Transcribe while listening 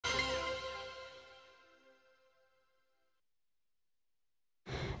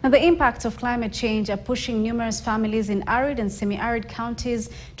Now, the impacts of climate change are pushing numerous families in arid and semi-arid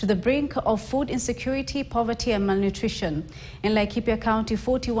counties to the brink of food insecurity, poverty and malnutrition. In Laikipia County,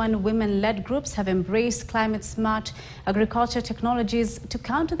 41 women-led groups have embraced climate-smart agriculture technologies to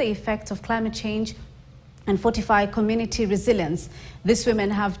counter the effects of climate change and fortify community resilience. These women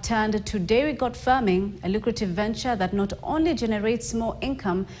have turned to dairy goat farming, a lucrative venture that not only generates more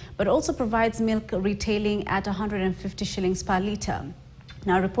income, but also provides milk retailing at 150 shillings per litre.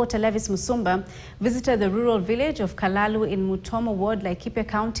 Now, reporter Levis Musumba visited the rural village of Kalalu in Mutomo Ward, Laikipia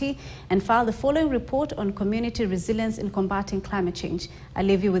County, and filed the following report on community resilience in combating climate change. I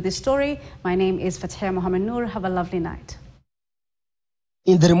leave you with this story. My name is Fateh Mohamed Noor. Have a lovely night.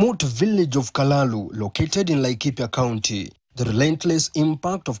 In the remote village of Kalalu, located in Laikipia County, the relentless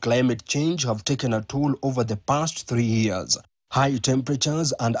impact of climate change have taken a toll over the past 3 years. High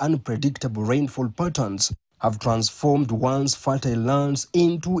temperatures and unpredictable rainfall patterns have transformed once fertile lands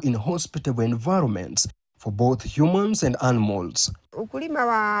into inhospitable environments for both humans and animals. Ukulima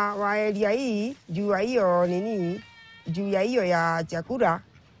wa area hii juu ya hiyo ya chakula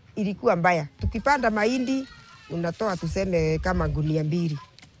ilikuwa mbaya. Tukipanda mahindi unatoa tuseme kama gunia 2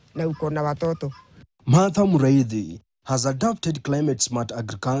 na uko na watoto. Martha Muraidhi has adopted climate-smart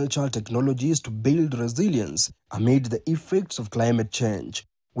agricultural technologies to build resilience amid the effects of climate change,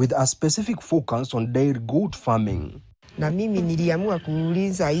 with a specific focus on dairy goat farming. Na mimi niliamua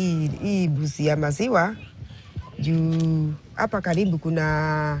kuuliza hii busi ya maziwa juu hapa karibu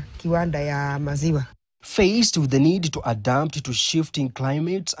kuna kiwanda ya maziwa. Faced with the need to adapt to shifting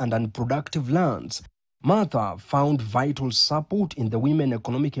climates and unproductive lands, Martha found vital support in the Women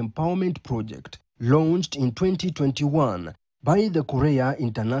Economic Empowerment Project, launched in 2021 by the Korea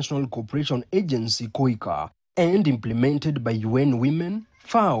International Cooperation Agency (KOICA) and implemented by UN Women,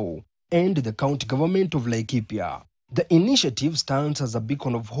 FAO, and the county government of Laikipia. The initiative stands as a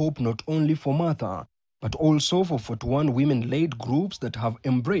beacon of hope not only for Martha, but also for 41 women-led groups that have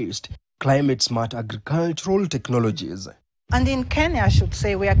embraced climate-smart agricultural technologies. And in Kenya, I should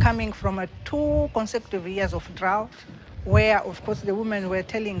say, we are coming from 2 consecutive years of drought, where, of course, the women were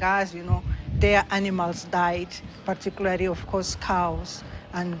telling us, their animals died, particularly, of course, cows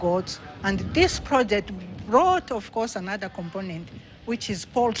and goats. And this project brought, of course, another component, which is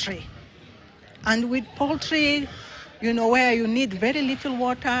poultry. And with poultry, where you need very little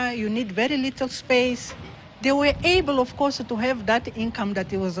water, you need very little space, they were able, of course, to have that income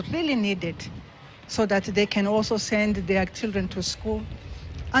that was really needed so that they can also send their children to school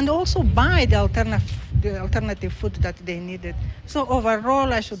and also buy the alternative food that they needed. So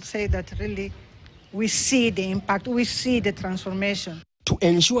overall, I should say that really we see the impact, we see the transformation. To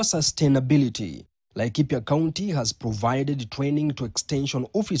ensure sustainability, Laikipia County has provided training to extension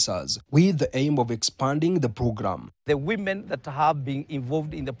officers with the aim of expanding the program. The women that have been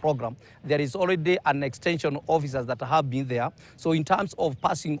involved in the program, there is already an extension officers that have been there. So in terms of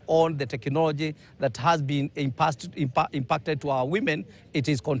passing on the technology that has been impacted to our women, it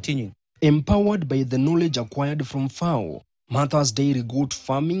is continuing. Empowered by the knowledge acquired from FAO, Martha's dairy goat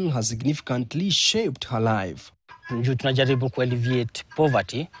farming has significantly shaped her life. Tunajaribu alleviate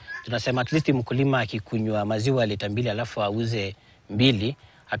poverty. Tunasema at least mkulima akikunywa maziwa lita 2 alafu auze 2,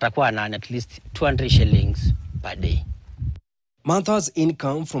 atakuwa na at least 200 shillings per day. Martha's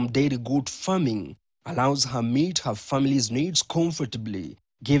income from dairy goat farming allows her meet her family's needs comfortably,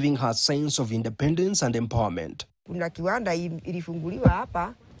 giving her a sense of independence and empowerment. Kuna kiwanda ilifunguliwa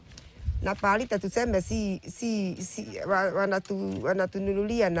hapa na palita tuseme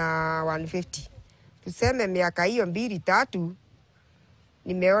wanatununulia na 150. Tuseme miaka hiyo 2-3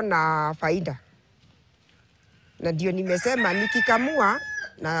 nimeona faida. Na ndio nimesema nikikamua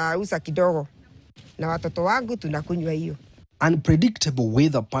na uza kidogo. Na watoto wangu tunakunywa hiyo. Unpredictable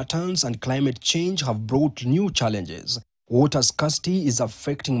weather patterns and climate change have brought new challenges. Water scarcity is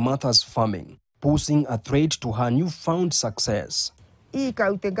affecting Martha's farming, posing a threat to her newfound success. Hii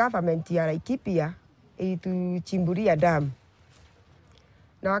county government ya Laikipia ilituchimbulia damu.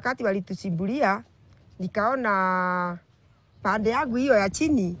 Na wakati walituchimbulia nikaona pande yangu hiyo ya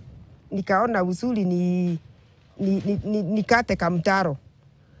chini, nikaona uzuri nikate kamtaro.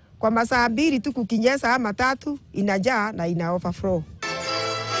 Kwa masaa 2 tu kukinyesha ama 3 inajaa na ina overflow.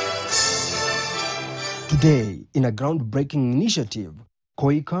 Today, in a groundbreaking initiative,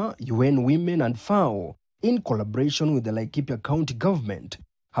 KOICA, UN Women and FAO, in collaboration with the Laikipia County government,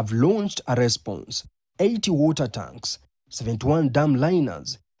 have launched a response: 80 water tanks, 71 dam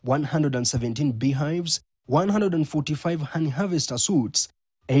liners, 117 beehives, 145 honey harvester suits,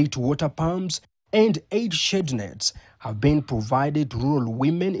 8 water pumps, and 8 shade nets have been provided to rural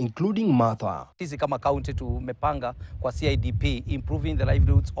women, including Martha. Sisi kama county tumepanga kwa CIDP improving the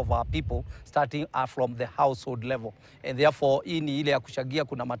livelihoods of our people starting from the household level, and therefore hii ni ile ya kushagia.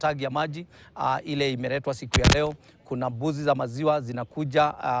 Kuna matagi ya maji ile imeletwa siku ya leo. Kuna mbuzi za maziwa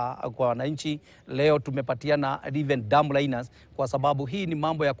zinakuja kwa wananchi leo. Tumepatiana even dam liners kwa sababu hii ni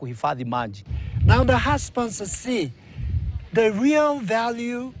mambo ya kuhifadhi maji. Now the husbands see the real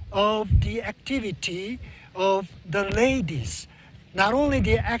value of the activity of the ladies, not only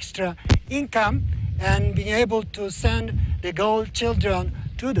the extra income and being able to send the girl children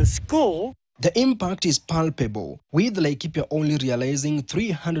to the school. The impact is palpable, with Laikipia only realizing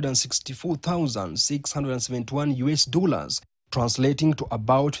 $364,671 translating to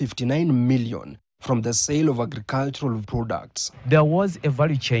about 59 million from the sale of agricultural products. There was a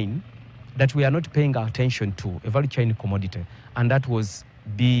value chain that we are not paying attention to, a value chain commodity, and that was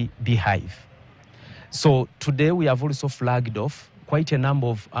beehive. So today we have also flagged off quite a number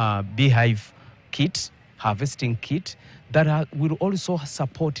of beehive kits, harvesting kit, that will also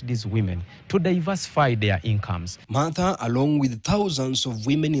support these women to diversify their incomes. Martha, along with thousands of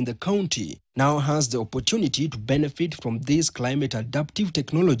women in the county, now has the opportunity to benefit from these climate-adaptive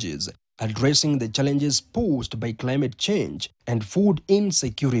technologies, addressing the challenges posed by climate change and food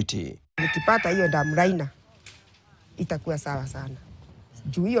insecurity. Nikipata hiyo dam liner itakuwa sawa sana.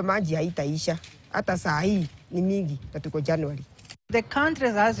 Juu hiyo maji haitaisha. Hata saa hii ni mingi na tuko January. The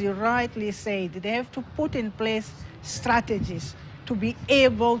countries, as you rightly said, they have to put in place strategies to be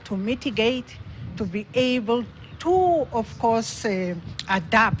able to mitigate, to be able to, of course,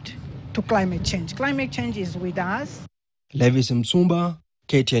 adapt to climate change. Climate change is with us. Levis Msumba,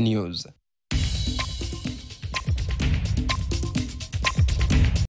 KTN News.